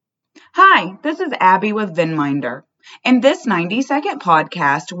Hi, this is Abby with VinMinder. In this 90-second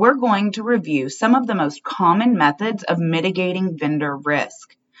podcast, we're going to review some of the most common methods of mitigating vendor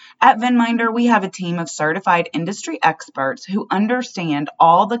risk. At VinMinder, we have a team of certified industry experts who understand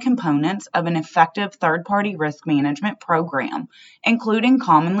all the components of an effective third-party risk management program, including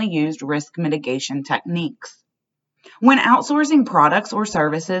commonly used risk mitigation techniques. When outsourcing products or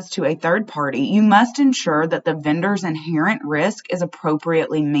services to a third party, you must ensure that the vendor's inherent risk is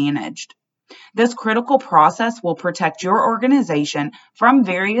appropriately managed. This critical process will protect your organization from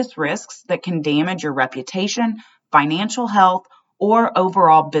various risks that can damage your reputation, financial health, or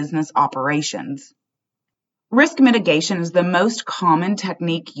overall business operations. Risk mitigation is the most common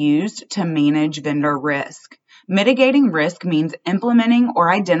technique used to manage vendor risk. Mitigating risk means implementing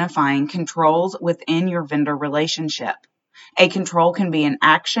or identifying controls within your vendor relationship. A control can be an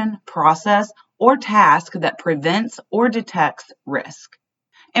action, process, or task that prevents or detects risk.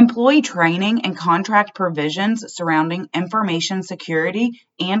 Employee training and contract provisions surrounding information security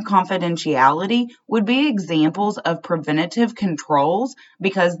and confidentiality would be examples of preventative controls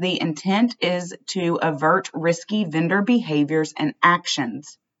because the intent is to avert risky vendor behaviors and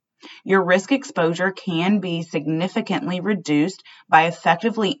actions. Your risk exposure can be significantly reduced by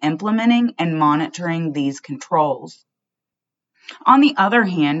effectively implementing and monitoring these controls. On the other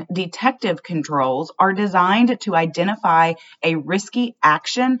hand, detective controls are designed to identify a risky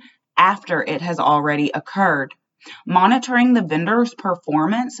action after it has already occurred. Monitoring the vendor's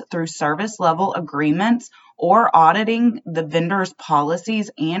performance through service level agreements or auditing the vendor's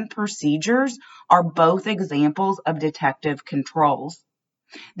policies and procedures are both examples of detective controls.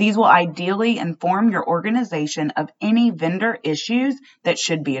 These will ideally inform your organization of any vendor issues that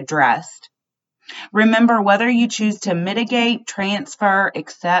should be addressed. Remember, whether you choose to mitigate, transfer,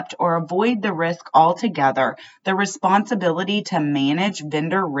 accept, or avoid the risk altogether, the responsibility to manage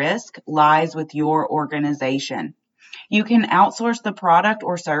vendor risk lies with your organization. You can outsource the product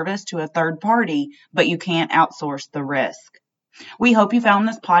or service to a third party, but you can't outsource the risk. We hope you found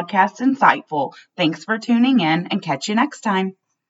this podcast insightful. Thanks for tuning in and catch you next time.